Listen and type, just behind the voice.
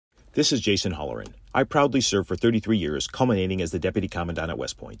This is Jason Holleran. I proudly served for 33 years, culminating as the Deputy Commandant at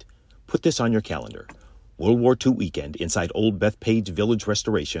West Point. Put this on your calendar. World War II weekend inside Old Bethpage Village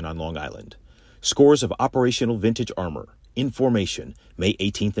Restoration on Long Island. Scores of operational vintage armor, in formation, May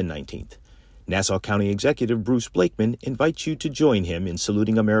 18th and 19th. Nassau County Executive Bruce Blakeman invites you to join him in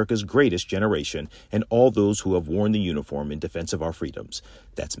saluting America's greatest generation and all those who have worn the uniform in defense of our freedoms.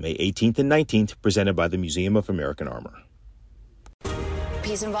 That's May 18th and 19th, presented by the Museum of American Armor.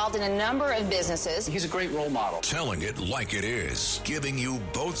 He's involved in a number of businesses. He's a great role model. Telling it like it is, giving you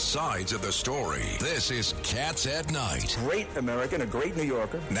both sides of the story. This is Cats at Night. Great American, a great New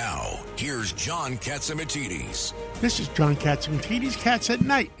Yorker. Now, here's John Catsimatidis. This is John Catsimatidis, Cats at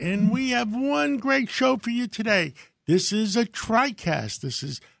Night, and we have one great show for you today. This is a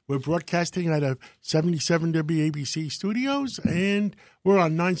TriCast. We're broadcasting out of 77 WABC studios, and we're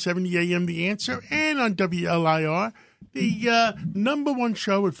on 970 AM The Answer and on WLIR. The number one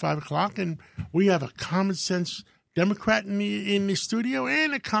show at 5 o'clock, and we have a common sense Democrat in the studio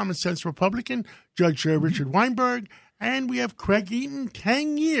and a common sense Republican, Judge Richard Weinberg, and we have Craig Eaton,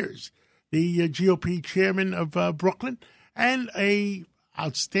 10 years, the GOP chairman of Brooklyn, and a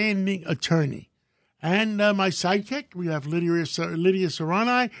outstanding attorney. And my sidekick, we have Lydia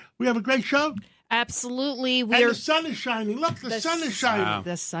Serrani. We have a great show. Absolutely. The sun is shining. Look, the sun is shining. Wow.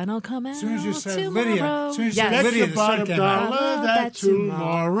 The sun will come out. As soon as you said tomorrow. Lydia, Lydia, the bottom dollar that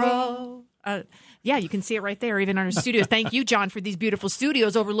tomorrow. Yeah, you can see it right there, even in our studios. Thank you, John, for these beautiful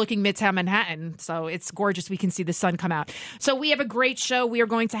studios overlooking Midtown Manhattan. So it's gorgeous. We can see the sun come out. So we have a great show. We are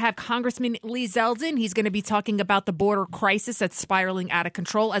going to have Congressman Lee Zeldin. He's going to be talking about the border crisis that's spiraling out of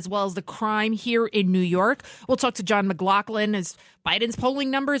control, as well as the crime here in New York. We'll talk to John McLaughlin as Biden's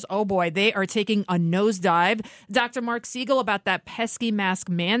polling numbers, oh boy, they are taking a nosedive. Dr. Mark Siegel about that pesky mask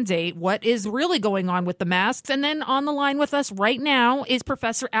mandate. What is really going on with the masks? And then on the line with us right now is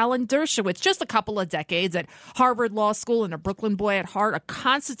Professor Alan Dershowitz. Just a couple of decades at Harvard Law School and a Brooklyn boy at heart, a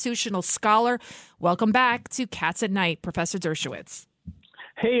constitutional scholar. Welcome back to Cats at Night, Professor Dershowitz.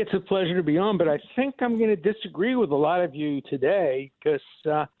 Hey, it's a pleasure to be on, but I think I'm going to disagree with a lot of you today because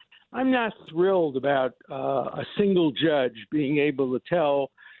I'm not thrilled about a single judge being able to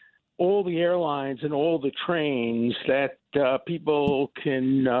tell all the airlines and all the trains that people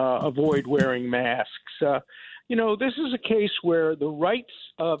can avoid wearing masks. This is a case where the rights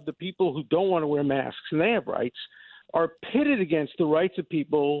of the people who don't want to wear masks, and they have rights, are pitted against the rights of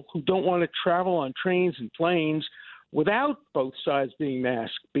people who don't want to travel on trains and planes without both sides being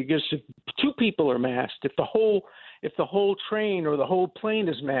masked. Because if two people are masked, if the whole train or the whole plane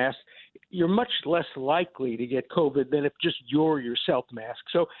is masked, you're much less likely to get COVID than if just you're yourself masked.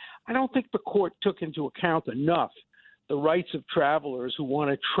 So I don't think the court took into account enough the rights of travelers who want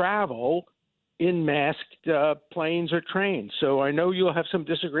to travel in masked planes or trains. So I know you'll have some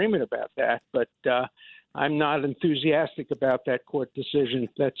disagreement about that, but I'm not enthusiastic about that court decision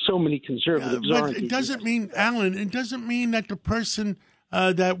that so many conservatives aren't. It doesn't mean, Alan, it doesn't mean that the person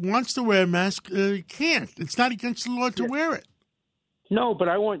that wants to wear a mask can't. It's not against the law to wear it. No, but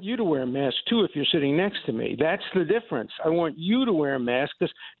I want you to wear a mask, too, if you're sitting next to me. That's the difference. I want you to wear a mask,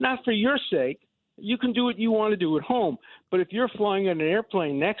 because not for your sake. You can do what you want to do at home. But if you're flying on an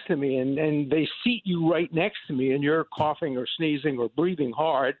airplane next to me and they seat you right next to me and you're coughing or sneezing or breathing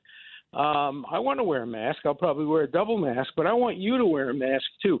hard, I want to wear a mask. I'll probably wear a double mask, but I want you to wear a mask,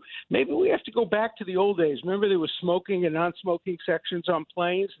 too. Maybe we have to go back to the old days. Remember there was smoking and non-smoking sections on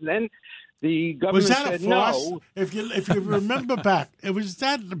planes? And then the government said no. If you remember back, was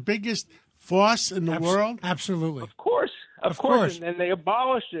that the biggest farce in the world? Absolutely. Of course. And then they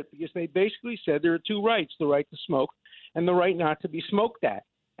abolished it because they basically said there are two rights, the right to smoke and the right not to be smoked at.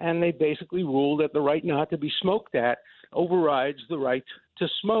 And they basically ruled that the right not to be smoked at overrides the right to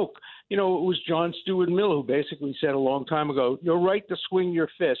smoke. It was John Stuart Mill who basically said a long time ago, your right to swing your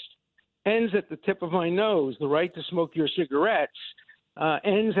fist ends at the tip of my nose. The right to smoke your cigarettes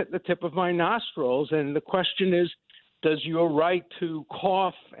ends at the tip of my nostrils. And the question is, does your right to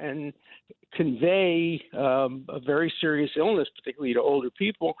cough and convey a very serious illness, particularly to older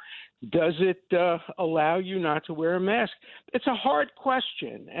people, does it allow you not to wear a mask? It's a hard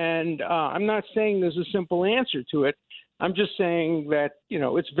question, and I'm not saying there's a simple answer to it. I'm just saying that,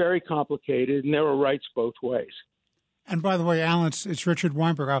 it's very complicated, and there are rights both ways. And by the way, Alan, it's Richard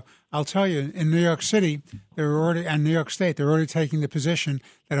Weinberg. I'll tell you, in New York City, and New York State, they're already taking the position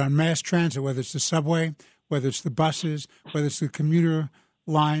that on mass transit, whether it's the subway, whether it's the buses, whether it's the commuter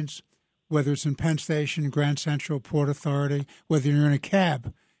lines, whether it's in Penn Station, Grand Central, Port Authority, whether you're in a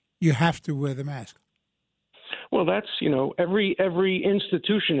cab, you have to wear the mask. Well, that's, every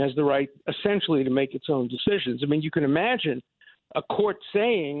institution has the right essentially to make its own decisions. I mean, you can imagine a court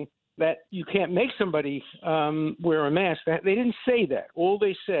saying that you can't make somebody wear a mask. They didn't say that. All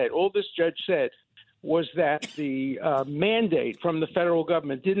this judge said, was that the mandate from the federal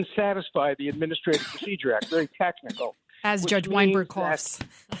government didn't satisfy the Administrative Procedure Act. Very technical. As Judge Weinberg coughs.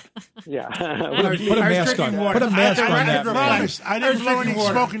 Yeah. Put a mask on. Put a mask on that man. I didn't blow any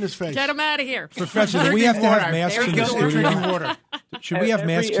smoke in his face. Get him out of here. Professor, do we have to have masks in the studio? Should we have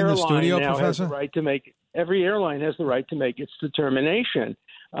masks in the studio, Professor? Every airline has the right to make its determination.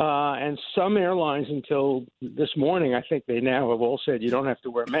 And some airlines, until this morning, I think they now have all said you don't have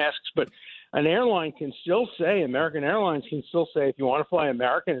to wear masks. But an airline can still say, American Airlines can still say, if you want to fly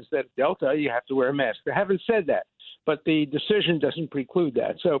American instead of Delta, you have to wear a mask. They haven't said that, but the decision doesn't preclude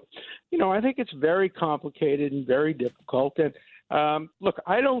that. So, I think it's very complicated and very difficult. And look,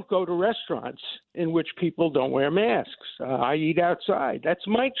 I don't go to restaurants in which people don't wear masks. I eat outside. That's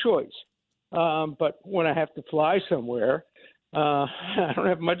my choice. But when I have to fly somewhere, I don't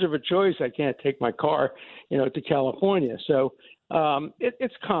have much of a choice. I can't take my car, to California. So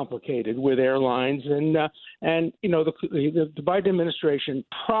it's complicated with airlines, and the Biden administration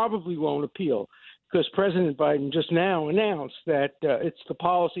probably won't appeal because President Biden just now announced that it's the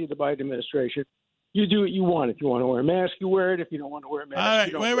policy of the Biden administration. You do what you want. If you want to wear a mask, you wear it. If you don't want to wear a mask, all right,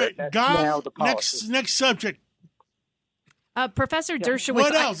 you don't wait. wear it. That's Gone. now the policy. Next subject. Professor Dershowitz.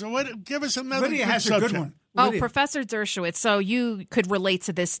 What else? Give us another Lydia has subject. a good one. Professor Dershowitz, so you could relate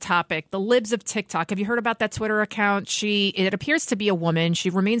to this topic. The libs of TikTok. Have you heard about that Twitter account? It appears to be a woman. She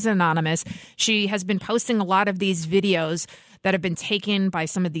remains anonymous. She has been posting a lot of these videos that have been taken by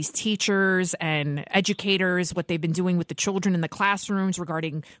some of these teachers and educators, what they've been doing with the children in the classrooms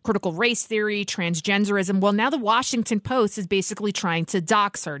regarding critical race theory, transgenderism. Well, now the Washington Post is basically trying to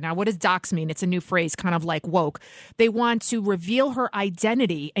dox her. Now, what does dox mean? It's a new phrase, kind of like woke. They want to reveal her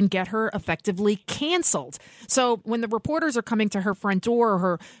identity and get her effectively canceled. So when the reporters are coming to her front door or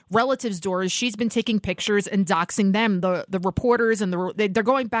her relatives' doors, she's been taking pictures and doxing them. The reporters and they're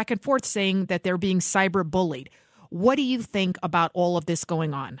going back and forth saying that they're being cyber bullied. What do you think about all of this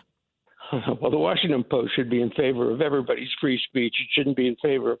going on? Well, the Washington Post should be in favor of everybody's free speech. It shouldn't be in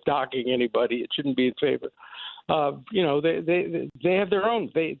favor of docking anybody. It shouldn't be in favor. They have their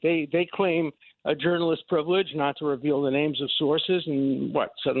own. They claim a journalist privilege not to reveal the names of sources, and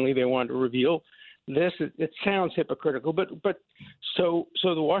suddenly they want to reveal this. It sounds hypocritical, but so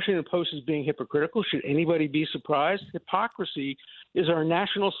the Washington Post is being hypocritical. Should anybody be surprised? Hypocrisy is our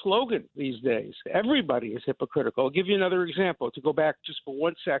national slogan these days. Everybody is hypocritical. I'll give you another example to go back just for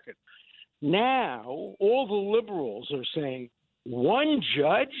 1 second. Now, all the liberals are saying, one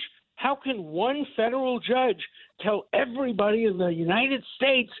judge? How can one federal judge tell everybody in the United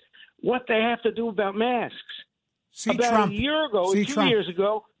States what they have to do about masks? About a year ago, 2 years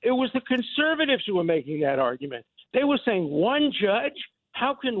ago, it was the conservatives who were making that argument. They were saying, one judge?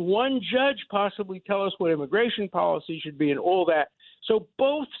 How can one judge possibly tell us what immigration policy should be and all that? So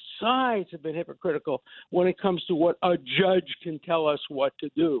both sides have been hypocritical when it comes to what a judge can tell us what to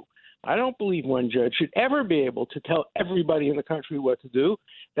do. I don't believe one judge should ever be able to tell everybody in the country what to do.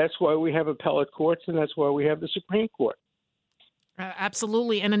 That's why we have appellate courts, and that's why we have the Supreme Court.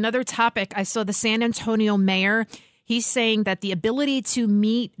 Absolutely. And another topic, I saw the San Antonio mayor. He's saying that the ability to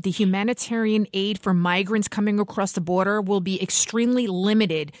meet the humanitarian aid for migrants coming across the border will be extremely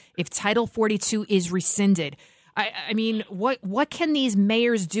limited if Title 42 is rescinded. I mean, what can these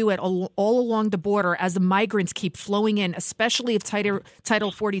mayors do all along the border as the migrants keep flowing in, especially if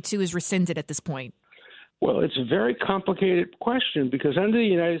Title 42 is rescinded at this point? Well, it's a very complicated question because under the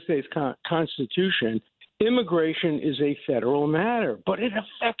United States Constitution, immigration is a federal matter, but it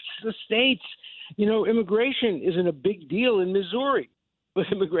affects the states. Immigration isn't a big deal in Missouri, but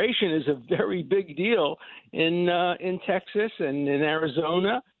immigration is a very big deal in Texas and in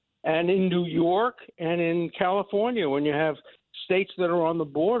Arizona and in New York and in California. When you have states that are on the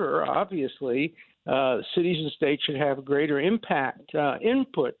border, obviously, cities and states should have greater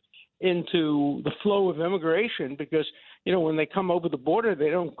input into the flow of immigration because, when they come over the border, they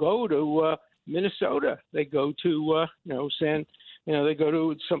don't go to Minnesota. They go to, they go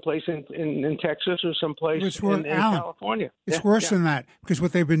to someplace in Texas or someplace in California. It's worse than that because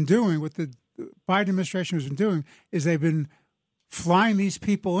what they've been doing, what the Biden administration has been doing, is they've been flying these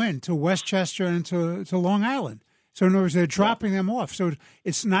people in to Westchester and to Long Island. So in other words, they're dropping them off. So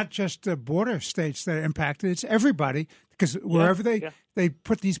it's not just the border states that are impacted. It's everybody because wherever they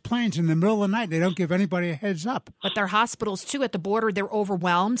put these planes in the middle of the night, they don't give anybody a heads up. But their hospitals, too, at the border, they're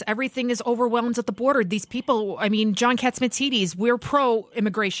overwhelmed. Everything is overwhelmed at the border. These people, I mean, John Catsimatidis, we're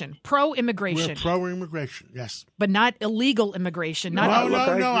pro-immigration. Pro-immigration. We're pro-immigration, yes. But not illegal immigration. No,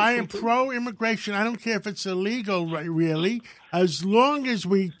 I am pro-immigration. I don't care if it's illegal, really, as long as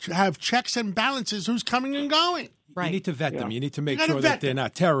we have checks and balances who's coming and going. Right. You need to vet them. You need to make sure that they're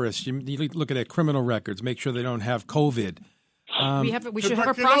not terrorists. You need to look at their criminal records, make sure they don't have COVID. We should have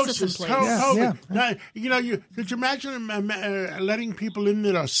a process in place. COVID. Now, could you imagine letting people in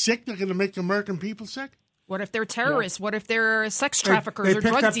that are sick? They're going to make American people sick? What if they're terrorists? What if they're sex traffickers or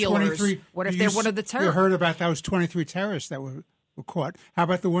drug dealers? What if they're one of the terrorists? You heard about those 23 terrorists that were caught. How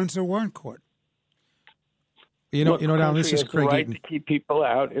about the ones that weren't caught? Now this is Craig. Right to keep people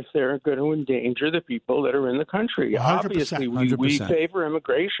out if they're going to endanger the people that are in the country. 100%, Obviously, we favor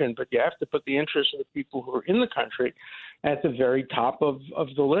immigration, but you have to put the interests of the people who are in the country at the very top of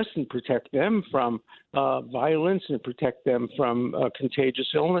the list and protect them from violence and protect them from contagious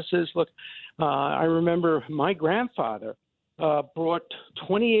illnesses. Look, I remember my grandfather brought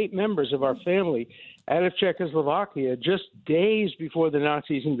 28 members of our family out of Czechoslovakia just days before the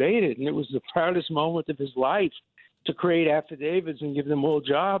Nazis invaded. And it was the proudest moment of his life to create affidavits and give them all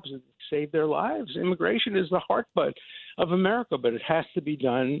jobs and save their lives. Immigration is the heartbeat of America, but it has to be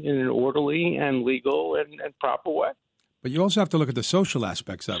done in an orderly and legal and proper way. But you also have to look at the social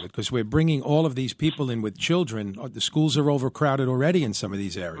aspects of it, because we're bringing all of these people in with children. The schools are overcrowded already in some of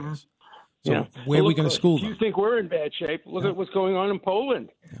these areas. So where are we going to school them? You think we're in bad shape? Look at what's going on in Poland.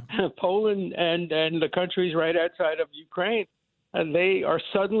 Yeah. Poland and the countries right outside of Ukraine, they are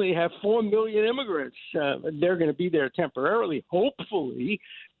suddenly have 4 million immigrants. They're going to be there temporarily, hopefully,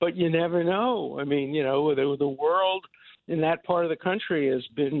 but you never know. I mean, the world in that part of the country has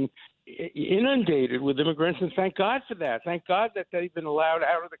been inundated with immigrants, and thank God for that. Thank God that they've been allowed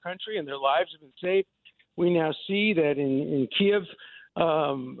out of the country and their lives have been saved. We now see that in Kiev,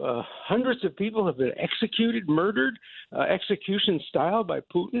 hundreds of people have been executed, murdered, execution style by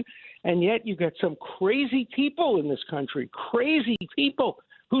Putin. And yet you got some crazy people in this country, crazy people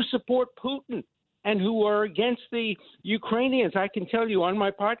who support Putin and who are against the Ukrainians. I can tell you on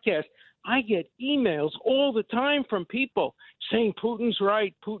my podcast, I get emails all the time from people saying Putin's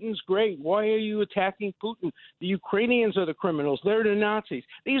right, Putin's great. Why are you attacking Putin? The Ukrainians are the criminals. They're the Nazis.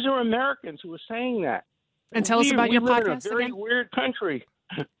 These are Americans who are saying that. And tell us about your podcast in a very again. weird country.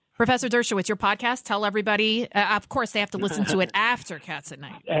 Professor Dershowitz, your podcast, tell everybody, of course, they have to listen to it after Cats at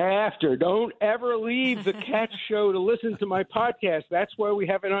Night. After. Don't ever leave the Cats show to listen to my podcast. That's why we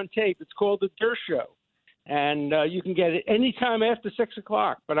have it on tape. It's called The Dersh Show. And you can get it anytime after 6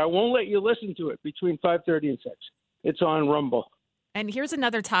 o'clock, but I won't let you listen to it between 5:30 and 6. It's on Rumble. And here's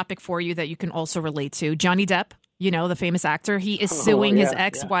another topic for you that you can also relate to. Johnny Depp, the famous actor, he is suing his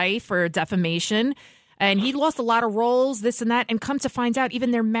ex-wife for defamation. And he lost a lot of roles, this and that. And come to find out, even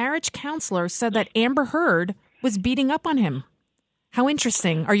their marriage counselor said that Amber Heard was beating up on him. How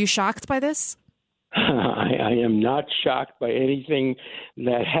interesting. Are you shocked by this? I am not shocked by anything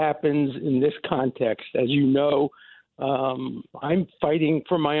that happens in this context. As you know, I'm fighting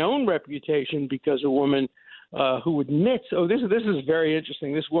for my own reputation because a woman who admits, this is very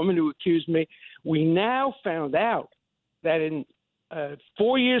interesting. This woman who accused me, we now found out that in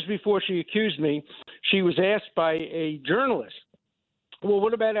 4 years before she accused me, she was asked by a journalist, well,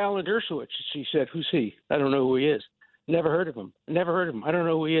 what about Alan Dershowitz? She said, who's he? I don't know who he is. Never heard of him. I don't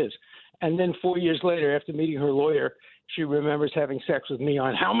know who he is. And then 4 years later, after meeting her lawyer, she remembers having sex with me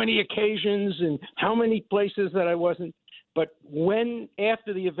on how many occasions and how many places that I wasn't. But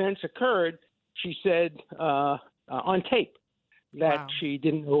after the events occurred, she said on tape that she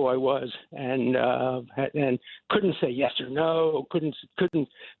didn't know who I was and couldn't say yes or no,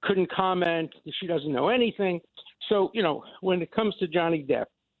 couldn't comment. She doesn't know anything. So, when it comes to Johnny Depp,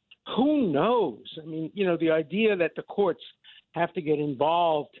 who knows? I mean, the idea that the courts have to get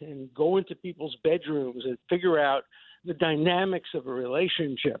involved and go into people's bedrooms and figure out the dynamics of a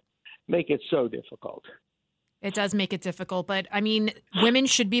relationship make it so difficult. It does make it difficult, but I mean, women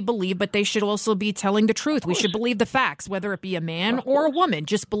should be believed, but they should also be telling the truth. We should believe the facts, whether it be a man or a woman.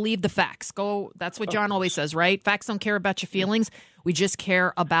 Just believe the facts. That's what John always says, right? Facts don't care about your feelings. We just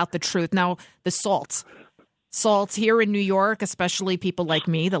care about the truth. Now, the SALT here in New York, especially people like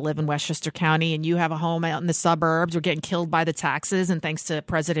me that live in Westchester County, and you have a home out in the suburbs, we're getting killed by the taxes. And thanks to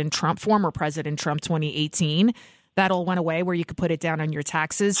President Trump, former President Trump, 2018. That all went away where you could put it down on your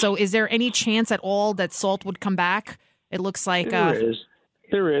taxes. So is there any chance at all that SALT would come back? It looks like There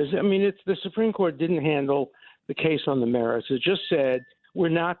is. I mean, the Supreme Court didn't handle the case on the merits. It just said we're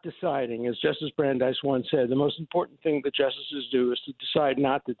not deciding. As Justice Brandeis once said, the most important thing that justices do is to decide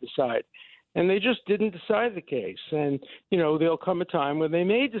not to decide. And they just didn't decide the case. And, there'll come a time when they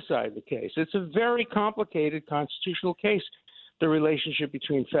may decide the case. It's a very complicated constitutional case, the relationship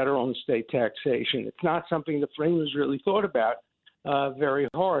between federal and state taxation. It's not something the framers really thought about very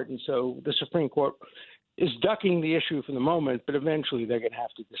hard. And so the Supreme Court is ducking the issue for the moment, but eventually they're going to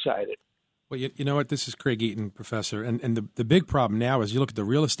have to decide it. Well, you know what? This is Craig Eaton, Professor. And the big problem now is you look at the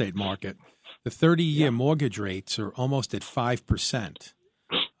real estate market, the 30-year mortgage rates are almost at 5%.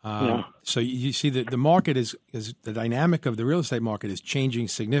 So you see that the market is the dynamic of the real estate market is changing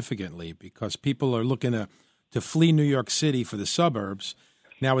significantly because people are looking to flee New York City for the suburbs.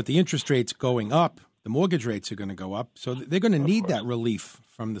 Now, with the interest rates going up, the mortgage rates are going to go up. So they're going to need that relief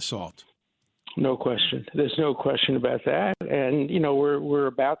from the SALT. No question. There's no question about that. And, we're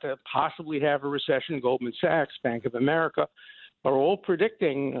about to possibly have a recession. Goldman Sachs, Bank of America are all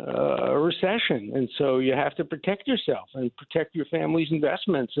predicting a recession. And so you have to protect yourself and protect your family's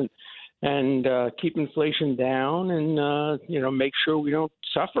investments and keep inflation down and, make sure we don't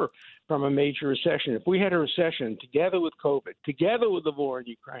suffer from a major recession. If we had a recession together with COVID, together with the war in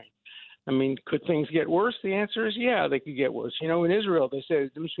Ukraine, could things get worse? The answer is yeah, they could get worse. In Israel, they say the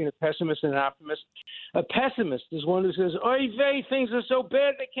difference between a pessimist and an optimist. A pessimist is one who says, oy vey, things are so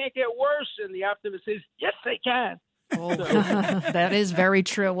bad they can't get worse. And the optimist says, yes, they can. Oh, that is very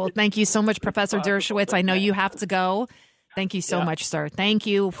true. Well, thank you so much, Professor Dershowitz. I know you have to go. Thank you so much, sir. Thank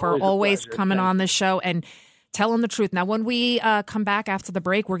you for always coming on the show and telling the truth. Now, when we come back after the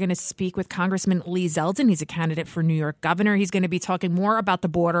break, we're going to speak with Congressman Lee Zeldin. He's a candidate for New York governor. He's going to be talking more about the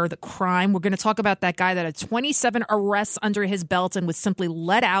border, the crime. We're going to talk about that guy that had 27 arrests under his belt and was simply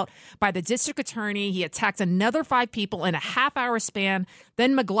let out by the district attorney. He attacked another 5 people in a half-hour span.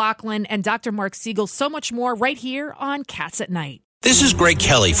 Then McLaughlin and Dr. Mark Siegel. So much more right here on Cats at Night. This is Greg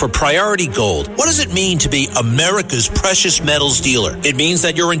Kelly for Priority Gold. What does it mean to be America's precious metals dealer? It means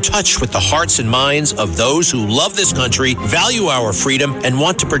that you're in touch with the hearts and minds of those who love this country, value our freedom, and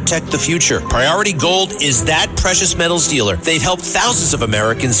want to protect the future. Priority Gold is that precious metals dealer. They've helped thousands of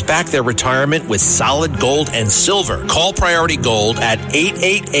Americans back their retirement with solid gold and silver. Call Priority Gold at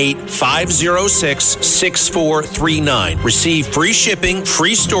 888-506-6439. Receive free shipping,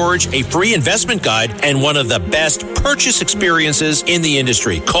 free storage, a free investment guide, and one of the best purchase experiences in the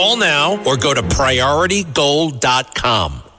industry. Call now or go to PriorityGold.com.